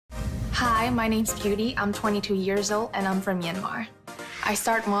Hi, my name's Beauty. I'm 22 years old and I'm from Myanmar. I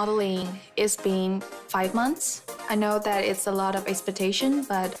start modeling, it's been 5 months. I know that it's a lot of expectation,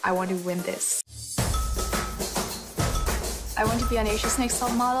 but I want to win this. I want to be an Asia's Next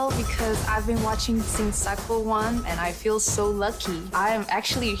Top Model because I've been watching since cycle 1 and I feel so lucky. I am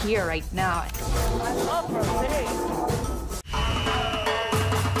actually here right now.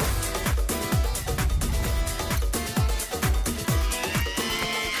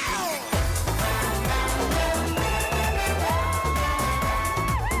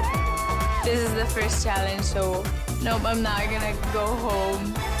 This is the first challenge, so nope, I'm not gonna go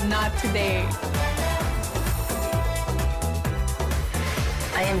home. Not today.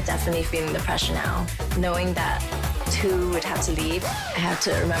 I am definitely feeling the pressure now. Knowing that 2 would have to leave, I have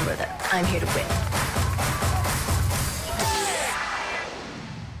to remember that I'm here to win.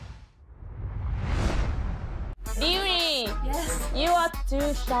 Beauty! Yes. You are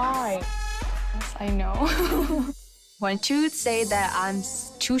too shy. Yes, I know. When you say that I'm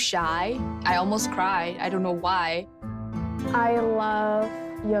too shy, I almost cried. I don't know why. I love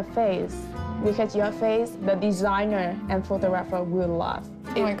your face because your face, the designer and photographer will love.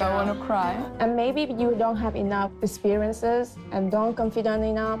 Oh my God, I want to cry. And maybe you don't have enough experiences and don't confident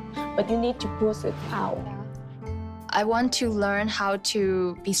enough, but you need to push it out. I want to learn how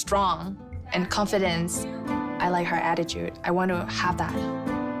to be strong and confidence. I like her attitude. I want to have that.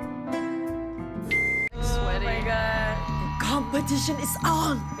 Sweating. Oh my God. Competition is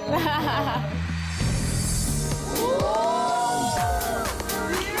on!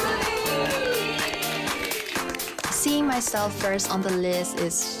 Seeing myself first on the list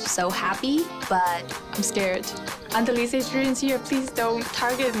is so happy, but I'm scared. Annalise is here, please don't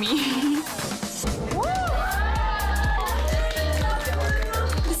target me.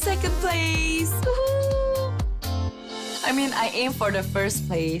 The second place! I mean, I aim for the first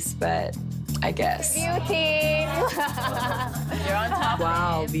place, but I guess. Beauty! You're on top.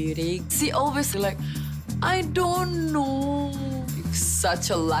 Wow, Beauty. See, always like, I don't know. You're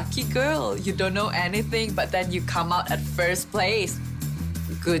such a lucky girl. You don't know anything, but then you come out at first place.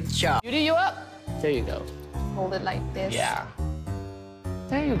 Good job. Beauty, you up? There you go. Hold it like this. Yeah.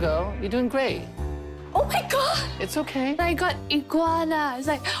 There you go. You're doing great. Oh my God! It's okay. I got iguana. It's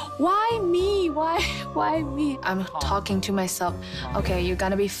like, why me? Why me? I'm talking to myself. Okay, you're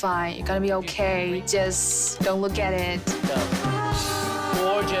gonna be fine. You're gonna be okay. Just don't look at it.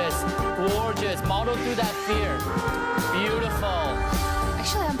 Gorgeous, gorgeous. Model through that fear. Beautiful.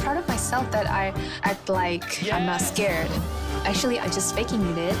 Actually, I'm proud of myself that I act like I'm not scared. Actually, I'm just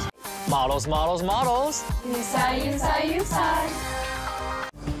faking it. Models, models, models.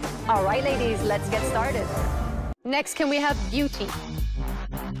 All right, ladies, let's get started. Next, can we have Beauty?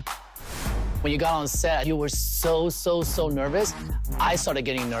 When you got on set, you were so nervous. I started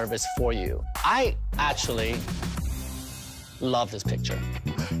getting nervous for you. I actually love this picture.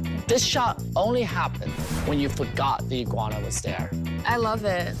 This shot only happened when you forgot the iguana was there. I love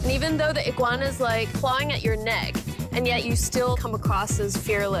it. And even though the iguana's like clawing at your neck, and yet you still come across as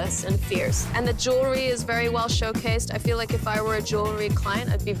fearless and fierce. And the jewelry is very well showcased. I feel like if I were a jewelry client,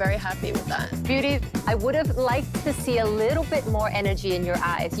 I'd be very happy with that. Beauty, I would have liked to see a little bit more energy in your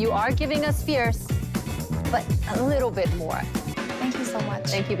eyes. You are giving us fierce, but a little bit more. Thank you so much.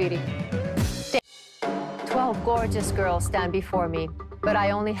 Thank you, Beauty. 12 gorgeous girls stand before me, but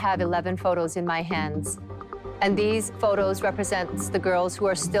I only have 11 photos in my hands. And these photos represent the girls who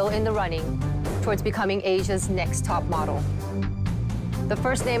are still in the running towards becoming Asia's next top model. The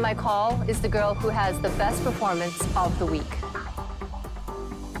first name I call is the girl who has the best performance of the week.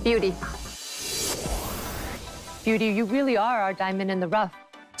 Beauty. Beauty, you really are our diamond in the rough.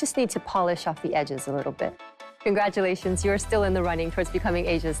 Just need to polish off the edges a little bit. Congratulations, you're still in the running towards becoming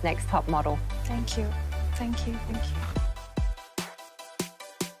Asia's next top model. Thank you. Thank you. Thank you.